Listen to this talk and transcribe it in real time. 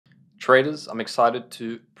Traders, I'm excited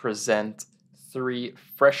to present 3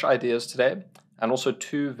 fresh ideas today and also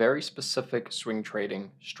 2 very specific swing trading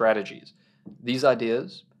strategies. These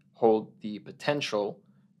ideas hold the potential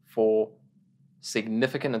for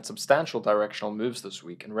significant and substantial directional moves this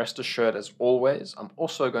week. And rest assured, as always, I'm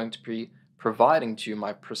also going to be providing to you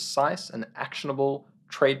my precise and actionable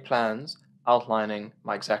trade plans outlining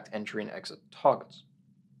my exact entry and exit targets.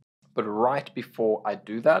 But right before I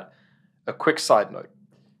do that, a quick side note.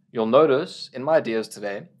 You'll notice in my ideas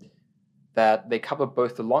today that they cover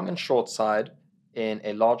both the long and short side in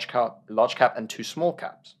a large cap and 2 small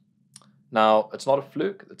caps. Now, it's not a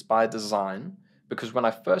fluke, it's by design, because when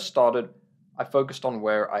I first started, I focused on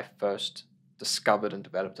where I first discovered and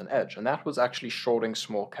developed an edge, and that was actually shorting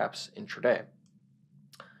small caps intraday.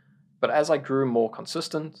 But as I grew more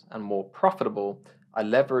consistent and more profitable, I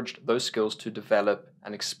leveraged those skills to develop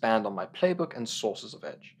and expand on my playbook and sources of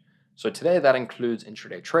edge. So today that includes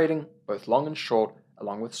intraday trading, both long and short,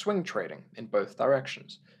 along with swing trading in both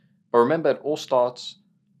directions. But remember, it all starts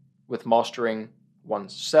with mastering one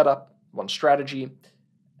setup, one strategy,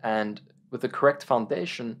 and with the correct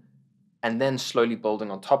foundation, and then slowly building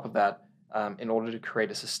on top of that in order to create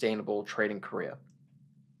a sustainable trading career,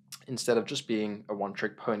 instead of just being a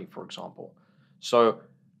one-trick pony, for example. So,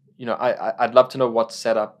 I'd love to know what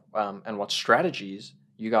setup and what strategies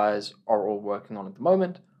you guys are all working on at the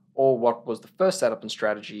moment, or what was the first setup and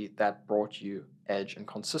strategy that brought you edge and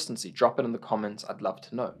consistency. Drop it in the comments. I'd love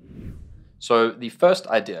to know. So the first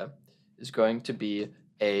idea is going to be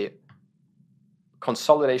a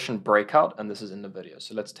consolidation breakout, and this is in the video.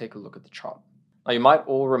 So let's take a look at the chart. Now, you might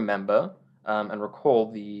all remember and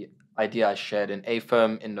recall the idea I shared in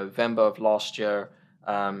A-Firm in November of last year,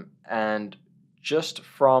 and just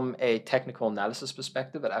from a technical analysis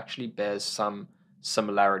perspective, it actually bears some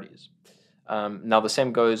similarities. Now, the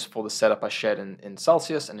same goes for the setup I shared in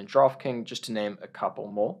Celsius and in DraftKings, just to name a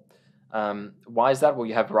couple more. Why is that? Well,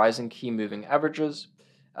 you have rising key moving averages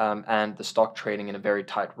and the stock trading in a very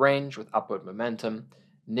tight range with upward momentum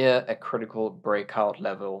near a critical breakout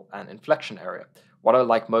level and inflection area. What I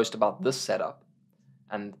like most about this setup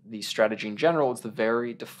and the strategy in general is the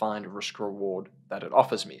very defined risk reward that it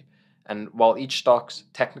offers me. And while each stock's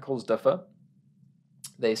technicals differ,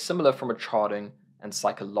 they're similar from a charting and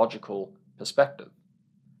psychological perspective.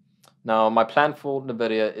 Now, my plan for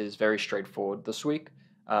NVIDIA is very straightforward this week.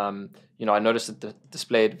 I noticed it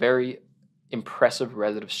displayed very impressive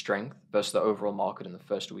relative strength versus the overall market in the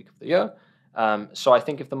first week of the year. So I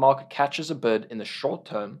think if the market catches a bid in the short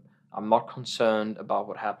term, I'm not concerned about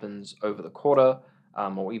what happens over the quarter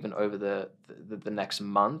or even over the next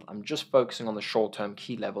month. I'm just focusing on the short-term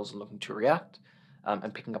key levels and looking to react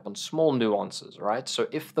and picking up on small nuances, right? So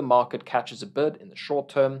if the market catches a bid in the short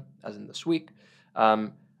term, as in this week,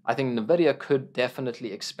 I think NVIDIA could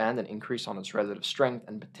definitely expand and increase on its relative strength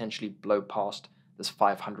and potentially blow past this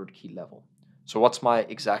 500 key level. So what's my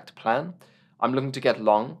exact plan? I'm looking to get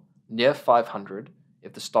long near 500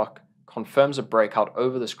 if the stock confirms a breakout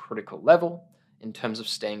over this critical level in terms of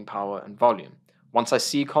staying power and volume. Once I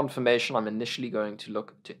see confirmation, I'm initially going to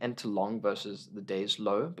look to enter long versus the day's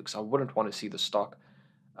low, because I wouldn't want to see the stock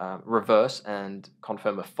reverse and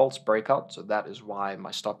confirm a false breakout. So that is why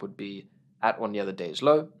my stop would be at or near the day's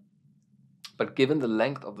low. But given the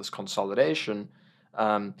length of this consolidation,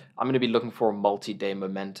 I'm going to be looking for a multi-day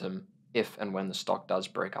momentum if and when the stock does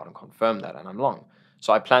break out and confirm that, and I'm long.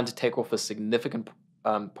 So I plan to take off a significant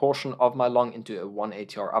portion of my long into a 1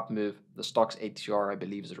 ATR up move. The stock's ATR, I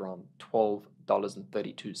believe, is around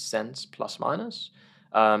 $12.32 plus minus.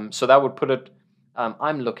 So that would put it,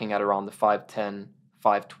 I'm looking at around the 510,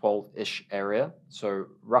 512-ish area. So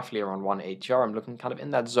roughly around 1 ATR. I'm looking kind of in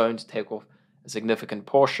that zone to take off a significant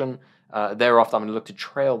portion. Thereafter, I'm going to look to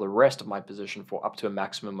trail the rest of my position for up to a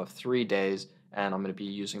maximum of 3 days. And I'm going to be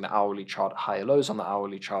using the hourly chart, higher lows on the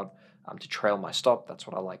hourly chart to trail my stop. That's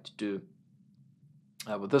what I like to do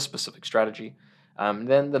with this specific strategy.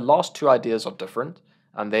 Then the last 2 ideas are different.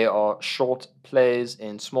 They are short plays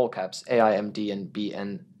in small caps, AIMD and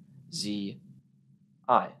BNZI.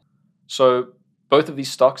 So both of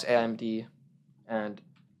these stocks, AIMD and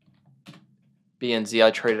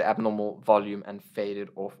BNZI, traded abnormal volume and faded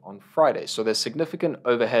off on Friday. So there's significant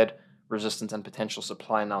overhead resistance and potential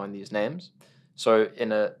supply now in these names. So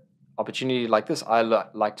in an opportunity like this, I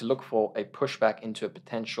like to look for a pushback into a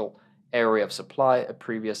potential area of supply, a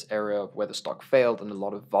previous area of where the stock failed, and a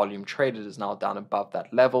lot of volume traded is now down above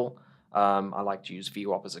that level. I like to use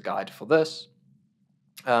VWAP as a guide for this.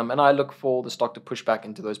 And I look for the stock to push back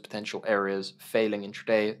into those potential areas, failing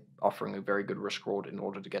intraday, offering a very good risk reward in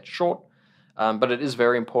order to get short. But it is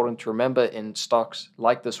very important to remember in stocks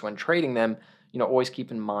like this when trading them, always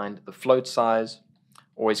keep in mind the float size,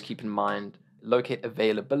 always keep in mind locate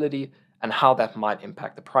availability and how that might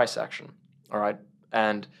impact the price action. All right.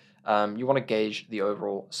 And you want to gauge the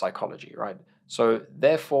overall psychology, right? So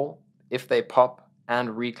therefore, if they pop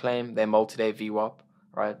and reclaim their multi-day VWAP,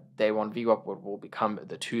 right, day one VWAP will become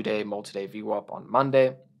the 2-day multi-day VWAP on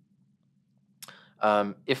Monday.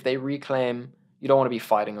 If they reclaim, you don't want to be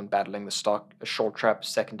fighting and battling the stock. A short trap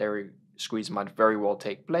secondary squeeze might very well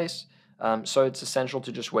take place. So it's essential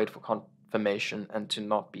to just wait for confirmation and to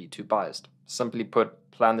not be too biased. Simply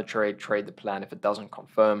put, plan the trade, trade the plan. If it doesn't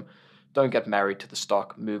confirm, don't get married to the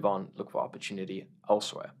stock, move on, look for opportunity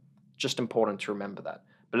elsewhere. Just important to remember that.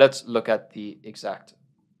 But let's look at the exact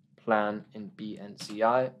plan in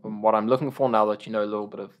BNZI. And what I'm looking for now that you know a little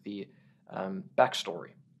bit of the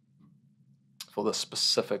backstory for the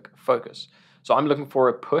specific focus. So I'm looking for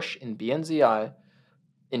a push in BNZI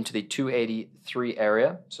into the 283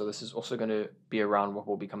 area. So this is also going to be around what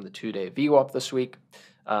will become the 2-day VWAP this week.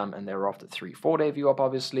 And thereafter 3-4-day VWAP,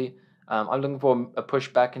 obviously. I'm looking for a push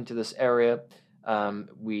back into this area.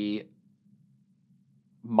 We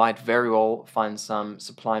might very well find some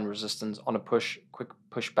supply and resistance on a quick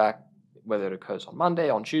pushback, whether it occurs on Monday,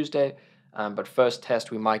 on Tuesday. But first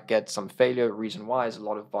test, we might get some failure. Reason why is a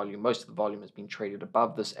lot of volume, most of the volume has been traded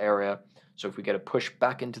above this area. So if we get a push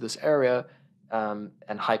back into this area,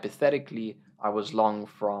 and hypothetically, I was long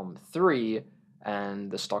from 3 and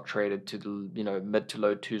the stock traded to the mid to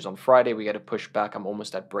low 2s on Friday, we get a push back, I'm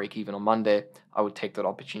almost at break even on Monday. I would take that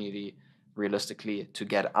opportunity realistically to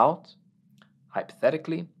get out,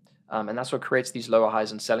 hypothetically. And that's what creates these lower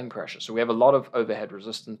highs and selling pressure. So we have a lot of overhead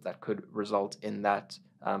resistance that could result in that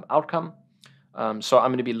outcome. So I'm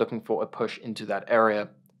going to be looking for a push into that area,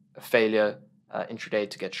 a failure intraday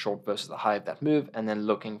to get short versus the high of that move, and then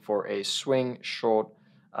looking for a swing short,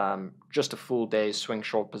 just a full day swing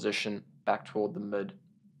short position back toward the mid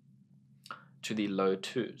to the low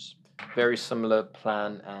 2s. Very similar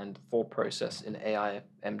plan and thought process in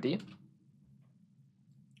AIMD.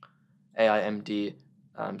 AIMD,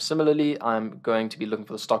 similarly, I'm going to be looking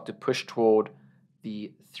for the stock to push toward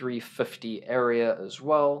the 350 area as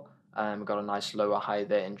well. We've got a nice lower high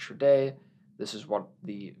there intraday. This is what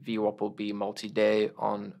the VWAP will be multi-day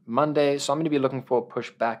on Monday. So I'm going to be looking for a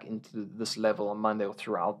push back into this level on Monday or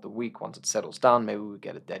throughout the week. Once it settles down, maybe we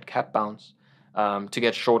get a dead cat bounce. To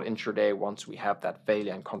get short intraday once we have that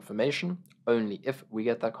failure and confirmation, only if we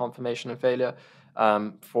get that confirmation and failure,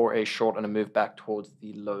 for a short and a move back towards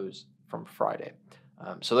the lows from Friday.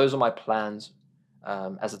 So those are my plans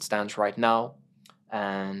as it stands right now.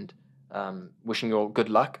 And wishing you all good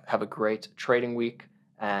luck. Have a great trading week.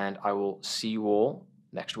 And I will see you all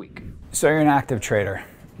next week. So you're an active trader,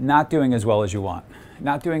 not doing as well as you want,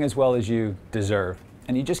 not doing as well as you deserve,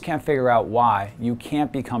 and you just can't figure out why you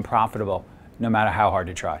can't become profitable no matter how hard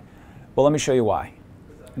you try. Well, let me show you why.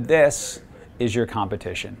 This is your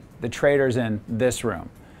competition. The traders in this room.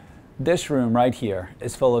 This room right here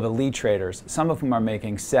is full of elite traders, some of whom are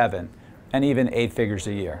making 7 and even 8 figures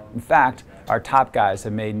a year. In fact, our top guys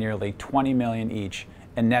have made nearly 20 million each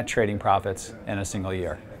in net trading profits in a single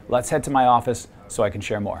year. Let's head to my office so I can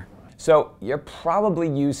share more. So you're probably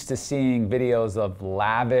used to seeing videos of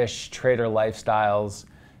lavish trader lifestyles,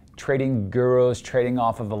 trading gurus trading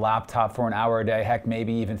off of a laptop for an hour a day, heck,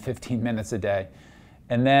 maybe even 15 minutes a day,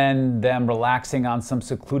 and then them relaxing on some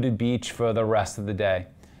secluded beach for the rest of the day.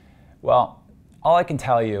 Well, all I can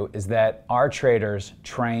tell you is that our traders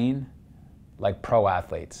train like pro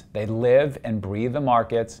athletes. They live and breathe the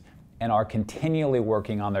markets and are continually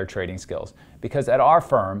working on their trading skills. Because at our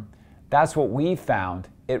firm, that's what we found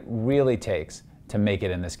it really takes to make it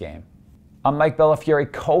in this game. I'm Mike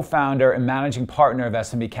Bellafiore, co-founder and managing partner of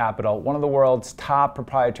S&B Capital, one of the world's top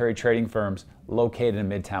proprietary trading firms located in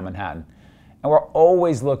Midtown Manhattan. And we're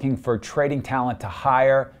always looking for trading talent to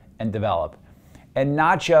hire and develop. And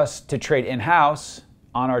not just to trade in-house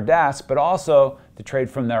on our desk, but also to trade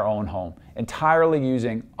from their own home, entirely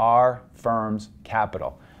using our firm's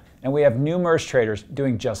capital. And we have numerous traders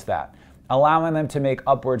doing just that, allowing them to make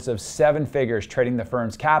upwards of 7 figures trading the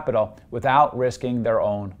firm's capital without risking their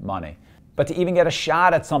own money. But to even get a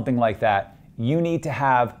shot at something like that, you need to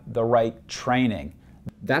have the right training.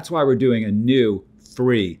 That's why we're doing a new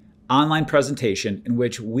free online presentation in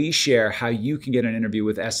which we share how you can get an interview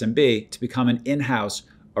with S&B to become an in-house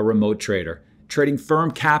or remote trader, trading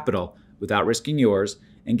firm capital without risking yours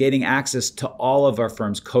and gaining access to all of our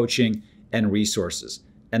firm's coaching and resources.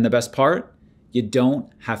 And the best part, you don't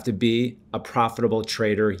have to be a profitable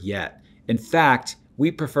trader yet. In fact, we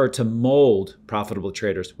prefer to mold profitable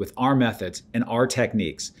traders with our methods and our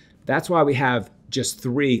techniques. That's why we have just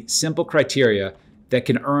 3 simple criteria that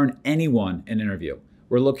can earn anyone an interview.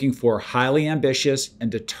 We're looking for highly ambitious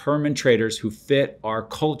and determined traders who fit our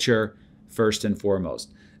culture first and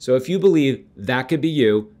foremost. So if you believe that could be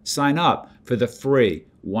you, sign up for the free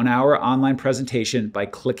 1-hour online presentation by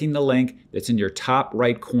clicking the link that's in your top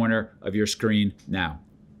right corner of your screen now.